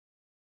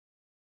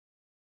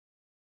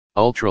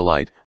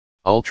Ultralight,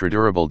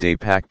 ultra-durable day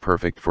pack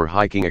perfect for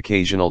hiking,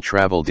 occasional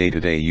travel,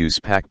 day-to-day use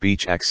pack,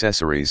 beach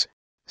accessories,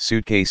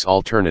 suitcase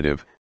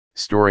alternative,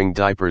 storing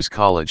diapers,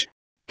 college,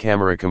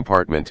 camera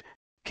compartment,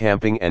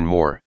 camping and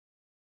more.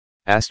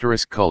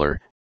 Asterisk color,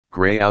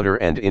 gray outer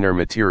and inner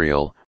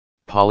material,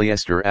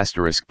 polyester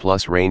asterisk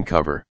plus rain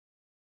cover.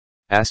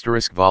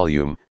 Asterisk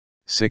volume,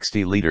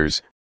 60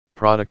 liters,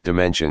 product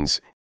dimensions,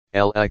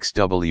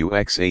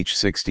 LXWXH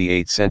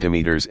 68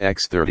 cm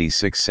x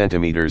 36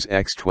 cm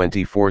x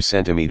 24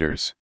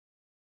 cm.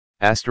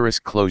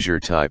 Asterisk closure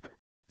type,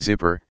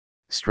 zipper,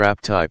 strap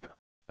type,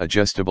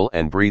 adjustable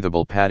and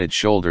breathable padded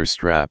shoulder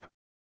strap.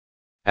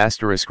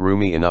 Asterisk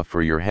roomy, enough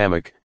for your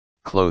hammock,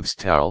 clothes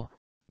towel,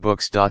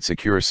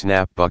 Books.Secure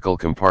snap buckle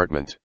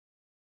compartment.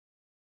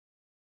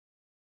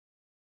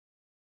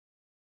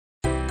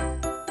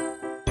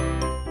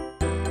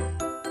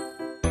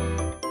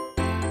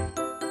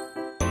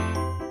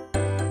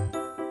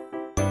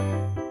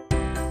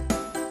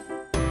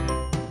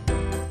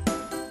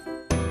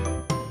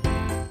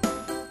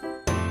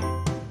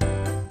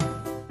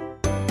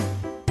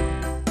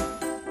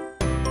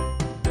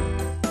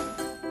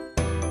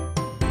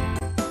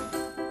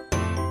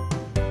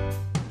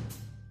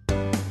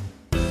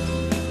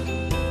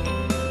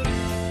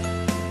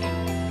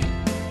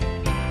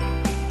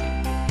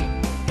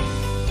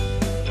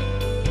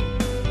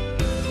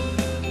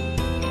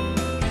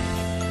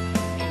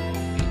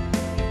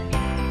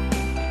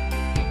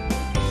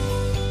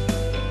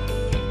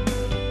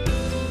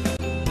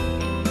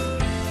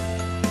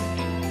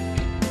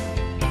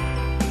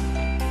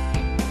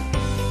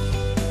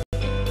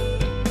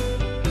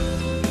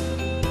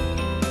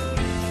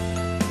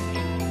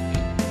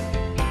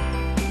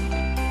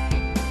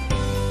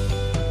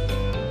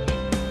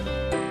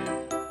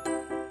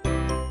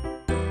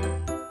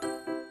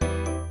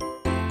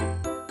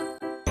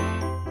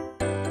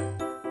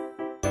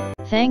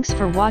 Thanks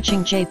for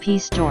watching JP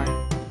Store.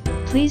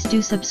 Please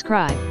do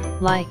subscribe,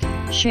 like,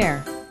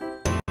 share.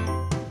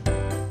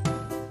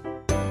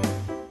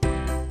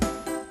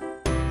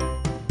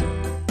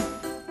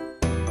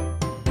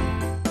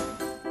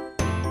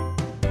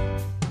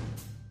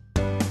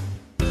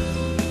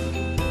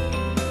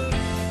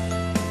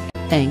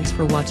 Thanks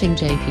for watching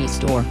JP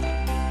Store.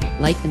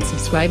 Like and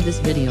subscribe this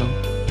video.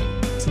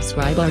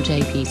 Subscribe our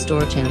JP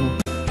Store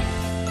channel.